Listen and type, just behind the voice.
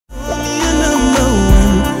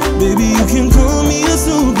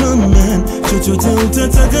Hey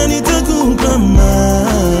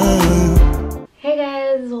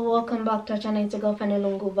guys, welcome back to our channel. It's your girl Fanny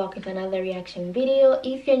back with another reaction video.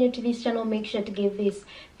 If you're new to this channel, make sure to give this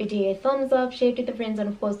video a thumbs up, share it with your friends, and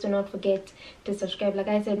of course do not forget to subscribe. Like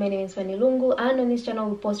I said, my name is Fanny Lungu, and on this channel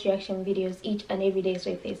we post reaction videos each and every day.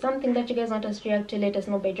 So if there's something that you guys want us to react to, let us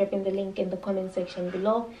know by dropping the link in the comment section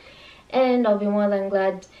below, and I'll be more than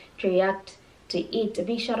glad to react to it. A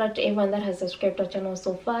big shout out to everyone that has subscribed to our channel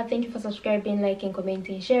so far. Thank you for subscribing, liking,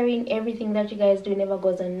 commenting, sharing. Everything that you guys do never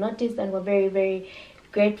goes unnoticed, and we're very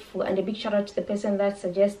grateful. And a big shout out to the person that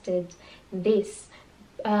suggested this.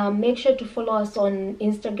 Make sure to follow us on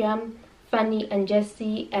Instagram,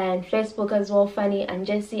 Fanny&jessy, and Facebook as well,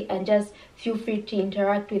 Fanny&jessy, and just feel free to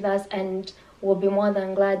interact with us, and we'll be more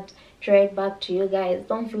than glad to write back to you guys.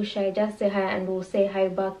 Don't feel shy, just say hi and we'll say hi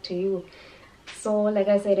back to you. So like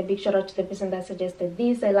I said, a big shout out to the person that suggested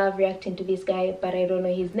this. I love reacting to this guy, but I don't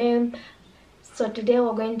know his name. So today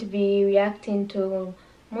we're going to be reacting to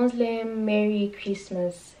Muslim Merry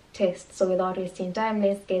Christmas test. So without wasting time,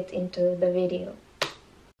 let's get into the video.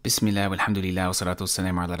 Bismillah walhamdulillah wa salatu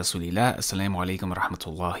wassalamu ala rasulillah. Assalamu alaikum wa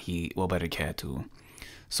rahmatullahi wa barakatuh.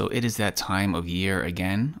 So it is that time of year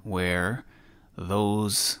again where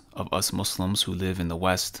those of us Muslims who live in the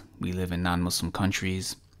West, we live in non-Muslim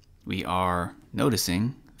countries, we are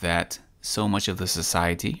noticing that so much of the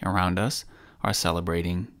society around us are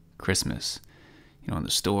celebrating Christmas. You know, in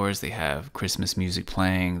the stores, they have Christmas music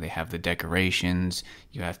playing, they have the decorations,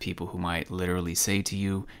 you have people who might literally say to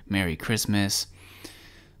you, Merry Christmas.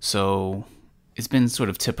 So it's been sort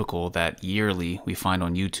of typical that yearly we find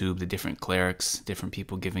on YouTube the different clerics, different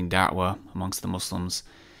people giving da'wah amongst the Muslims,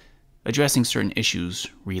 addressing certain issues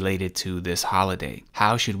related to this holiday.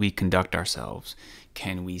 How should we conduct ourselves?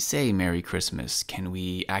 Can we say Merry Christmas? Can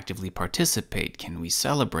we actively participate? Can we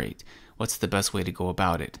celebrate? What's the best way to go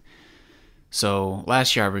about it? So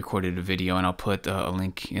last year I recorded a video, and I'll put a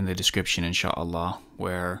link in the description inshallah,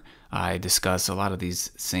 where I discuss a lot of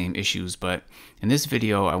these same issues. But in this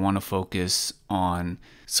video I want to focus on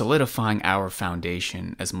solidifying our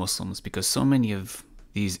foundation as Muslims, because so many of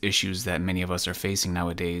these issues that many of us are facing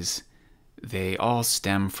nowadays, they all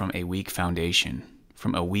stem from a weak foundation,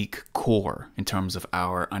 from a weak core in terms of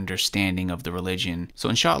our understanding of the religion. So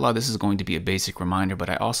inshallah, this is going to be a basic reminder, but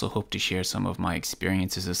I also hope to share some of my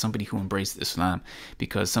experiences as somebody who embraced Islam,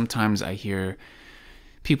 because sometimes I hear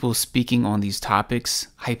people speaking on these topics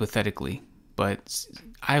hypothetically, but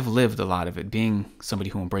I've lived a lot of it, being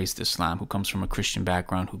somebody who embraced Islam, who comes from a Christian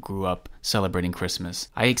background, who grew up celebrating Christmas.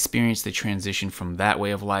 I experienced the transition from that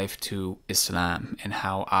way of life to Islam, and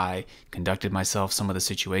how I conducted myself, some of the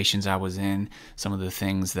situations I was in, some of the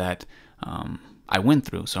things that I went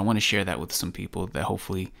through. So I want to share that with some people that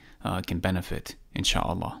hopefully can benefit,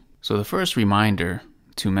 inshallah. So the first reminder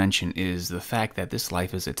to mention is the fact that this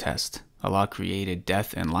life is a test. Allah created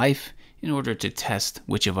death and life in order to test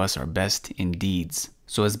which of us are best in deeds.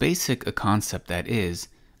 So as basic a concept that is,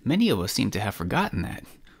 many of us seem to have forgotten that.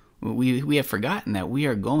 We have forgotten that we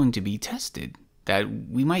are going to be tested, that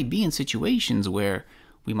we might be in situations where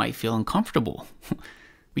we might feel uncomfortable.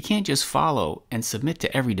 We can't just follow and submit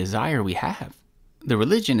to every desire we have. The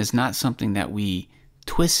religion is not something that we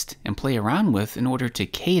twist and play around with in order to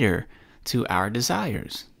cater to our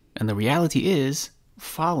desires. And the reality is,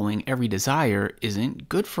 following every desire isn't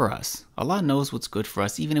good for us. Allah knows what's good for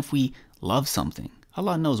us, even if we love something.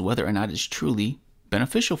 Allah knows whether or not it's truly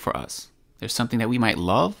beneficial for us. There's something that we might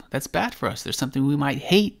love that's bad for us. There's something we might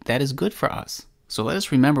hate that is good for us. So let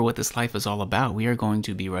us remember what this life is all about. We are going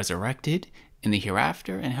to be resurrected in the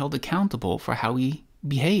hereafter and held accountable for how we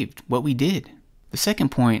behaved, what we did. The second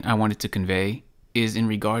point I wanted to convey is in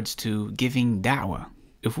regards to giving da'wah.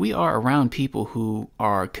 If we are around people who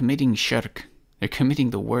are committing shirk, they're committing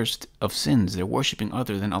the worst of sins, they're worshiping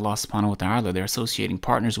other than Allah subhanahu wa ta'ala, they're associating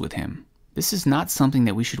partners with Him, this is not something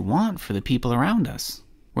that we should want for the people around us.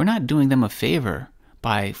 We're not doing them a favor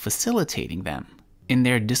by facilitating them in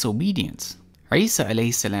their disobedience. Isa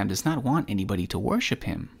alayhi salam does not want anybody to worship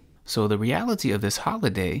him. So the reality of this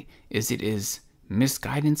holiday is it is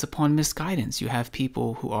misguidance upon misguidance. You have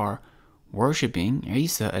people who are worshiping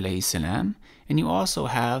Isa alayhi salam, and you also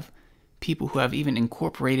have people who have even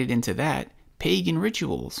incorporated into that pagan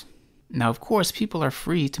rituals. Now, of course, people are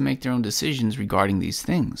free to make their own decisions regarding these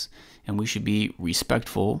things, and we should be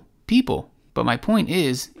respectful people. But my point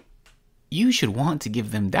is, you should want to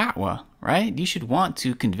give them da'wah, right? You should want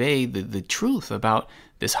to convey the truth about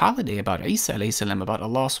this holiday, about Isa alayhi salam, about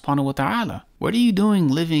Allah subhanahu wa ta'ala. What are you doing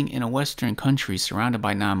living in a Western country surrounded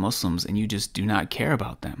by non-Muslims and you just do not care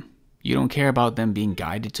about them? You don't care about them being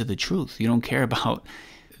guided to the truth. You don't care about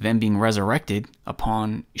them being resurrected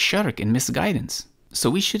upon shirk and misguidance. So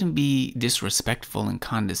we shouldn't be disrespectful and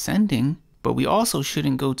condescending, but we also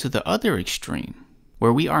shouldn't go to the other extreme,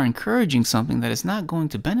 where we are encouraging something that is not going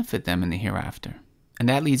to benefit them in the hereafter. And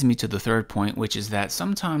that leads me to the third point, which is that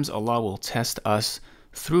sometimes Allah will test us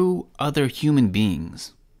through other human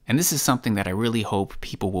beings. And this is something that I really hope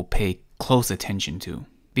people will pay close attention to,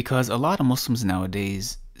 because a lot of Muslims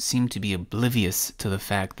nowadays seem to be oblivious to the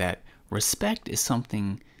fact that respect is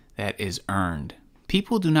something that is earned.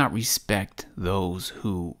 People do not respect those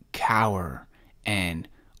who cower and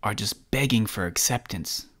are just begging for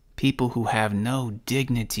acceptance. People who have no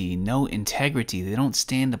dignity, no integrity, they don't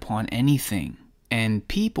stand upon anything. And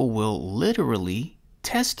people will literally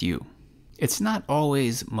test you. It's not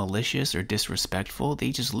always malicious or disrespectful.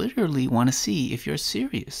 They just literally want to see if you're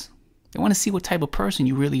serious. They want to see what type of person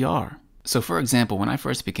you really are. So for example, when I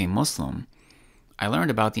first became Muslim, I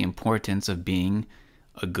learned about the importance of being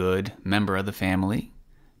a good member of the family,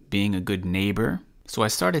 being a good neighbor. So I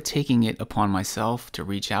started taking it upon myself to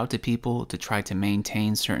reach out to people, to try to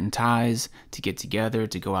maintain certain ties, to get together,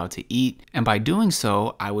 to go out to eat. And by doing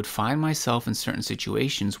so, I would find myself in certain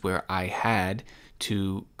situations where I had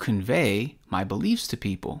to convey my beliefs to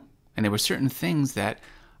people. And there were certain things that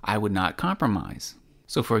I would not compromise.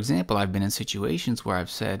 So for example, I've been in situations where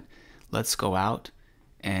I've said, let's go out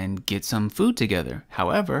and get some food together.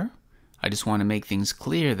 However, I just want to make things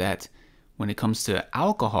clear that when it comes to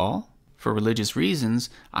alcohol, for religious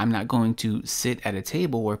reasons, I'm not going to sit at a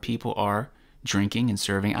table where people are drinking and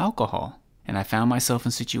serving alcohol. And I found myself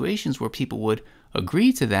in situations where people would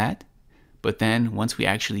agree to that, but then once we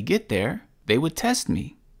actually get there, they would test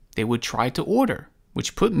me. They would try to order,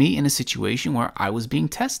 which put me in a situation where I was being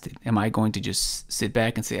tested. Am I going to just sit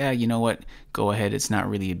back and say, you know what, go ahead, it's not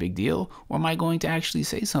really a big deal? Or am I going to actually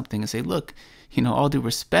say something and say, look, all due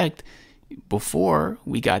respect, before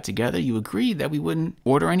we got together, you agreed that we wouldn't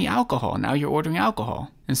order any alcohol. Now you're ordering alcohol.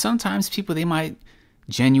 And sometimes people, they might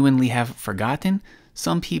genuinely have forgotten.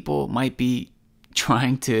 Some people might be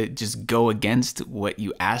trying to just go against what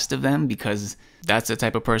you asked of them because that's the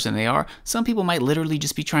type of person they are. Some people might literally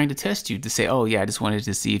just be trying to test you to say, oh yeah, I just wanted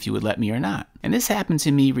to see if you would let me or not. And this happened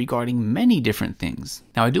to me regarding many different things.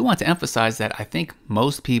 Now I do want to emphasize that I think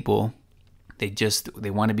most people,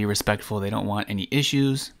 they want to be respectful. They don't want any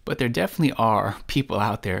issues, but there definitely are people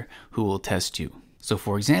out there who will test you. So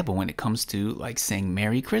for example, when it comes to like saying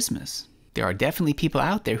Merry Christmas, there are definitely people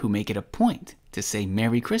out there who make it a point to say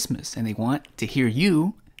Merry Christmas, and they want to hear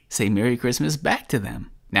you say Merry Christmas back to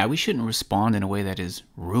them. Now, we shouldn't respond in a way that is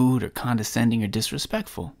rude or condescending or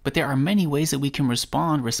disrespectful, but there are many ways that we can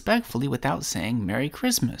respond respectfully without saying Merry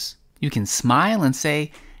Christmas. You can smile and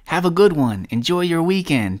say, have a good one, enjoy your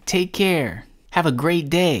weekend, take care. Have a great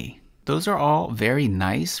day. Those are all very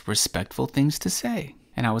nice, respectful things to say.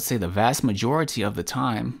 And I would say the vast majority of the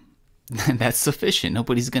time, that's sufficient.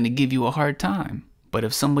 Nobody's going to give you a hard time. But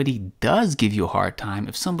if somebody does give you a hard time,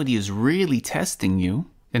 if somebody is really testing you,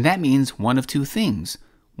 then that means one of two things.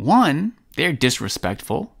 One, they're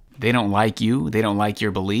disrespectful. They don't like you. They don't like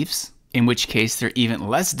your beliefs. In which case, they're even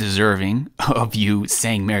less deserving of you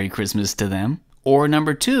saying Merry Christmas to them. Or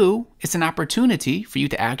number two, it's an opportunity for you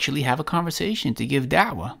to actually have a conversation, to give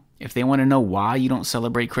da'wah. If they want to know why you don't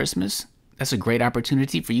celebrate Christmas, that's a great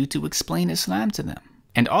opportunity for you to explain Islam to them.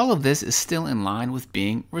 And all of this is still in line with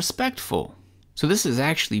being respectful. So this is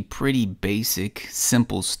actually pretty basic,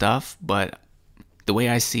 simple stuff, but the way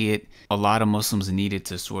I see it, a lot of Muslims needed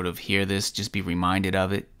to sort of hear this, just be reminded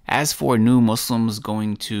of it. As for new Muslims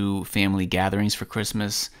going to family gatherings for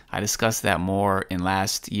Christmas, I discussed that more in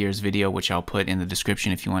last year's video, which I'll put in the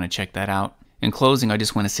description if you want to check that out. In closing, I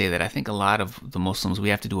just want to say that I think a lot of the Muslims, we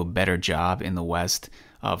have to do a better job in the West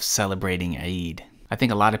of celebrating Eid. I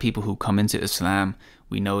think a lot of people who come into Islam,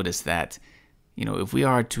 we notice that, if we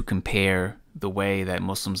are to compare the way that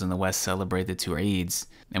Muslims in the West celebrate the two Eids,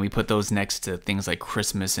 and we put those next to things like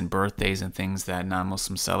Christmas and birthdays and things that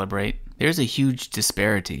non-Muslims celebrate, there's a huge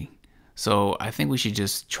disparity. So I think we should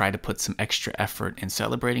just try to put some extra effort in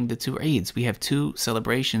celebrating the two Eids. We have two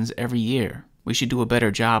celebrations every year. We should do a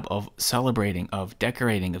better job of celebrating, of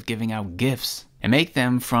decorating, of giving out gifts, and make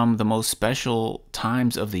them from the most special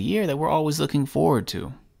times of the year that we're always looking forward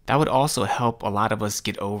to. That would also help a lot of us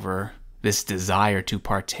get over this desire to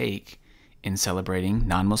partake in celebrating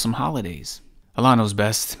non-Muslim holidays. Allah knows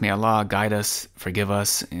best. May Allah guide us, forgive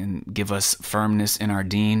us, and give us firmness in our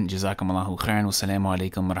deen. Jazakumullahu khairan. Wassalamu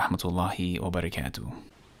alaikum wa rahmatullahi wa barakatuh.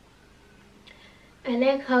 I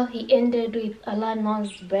like how he ended with Allah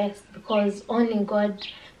knows best, because only God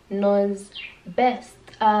knows best.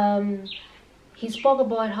 He spoke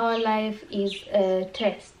about how life is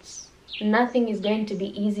tests. nothing is going to be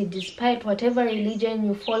easy. Despite whatever religion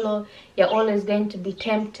you follow, you're always going to be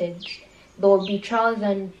tempted. There will be trials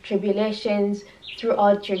and tribulations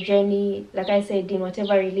throughout your journey, like I said, in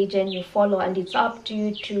whatever religion you follow, and it's up to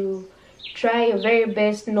you to try your very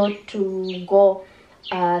best not to go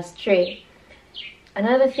astray.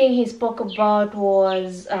 Another thing he spoke about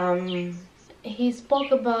was he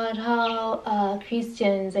spoke about how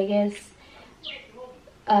Christians, I guess,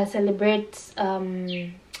 celebrate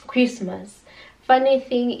Christmas. Funny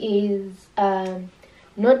thing is,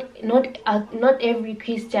 not every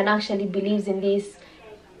Christian actually believes in this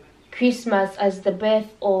Christmas as the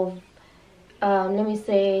birth of let me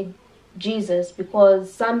say Jesus,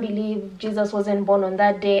 because some believe Jesus wasn't born on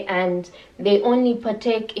that day, and they only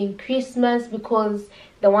partake in Christmas because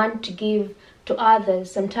they want to give to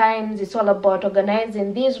others. Sometimes it's all about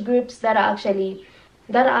organizing these groups that are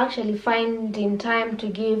actually finding time to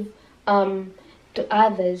give to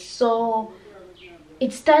others. So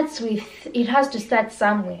it has to start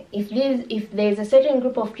somewhere. If there's a certain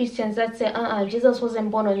group of Christians that say Jesus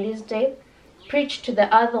wasn't born on this day, preach to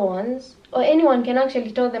the other ones, or anyone can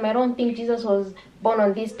actually tell them, I don't think Jesus was born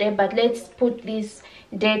on this day, but let's put this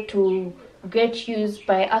day to great use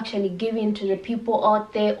by actually giving to the people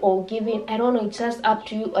out there, or giving, I don't know, it's just up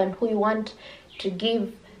to you and who you want to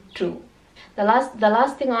give to. The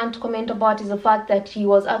last thing I want to comment about is the fact that he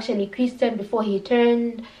was actually Christian before he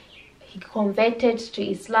converted to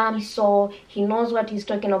Islam, so he knows what he's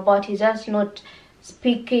talking about. He's just not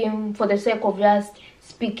speaking for the sake of just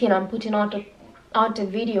speaking and putting out a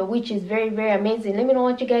video, which is very, very amazing. Let me know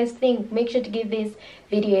what you guys think. Make sure to give this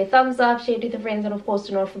video a thumbs up, share it with your friends, and of course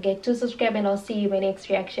do not forget to subscribe, and I'll see you in my next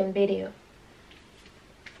reaction video.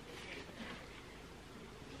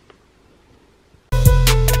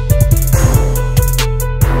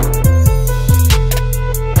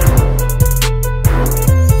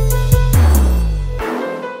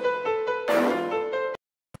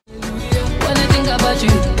 When I think about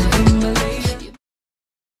you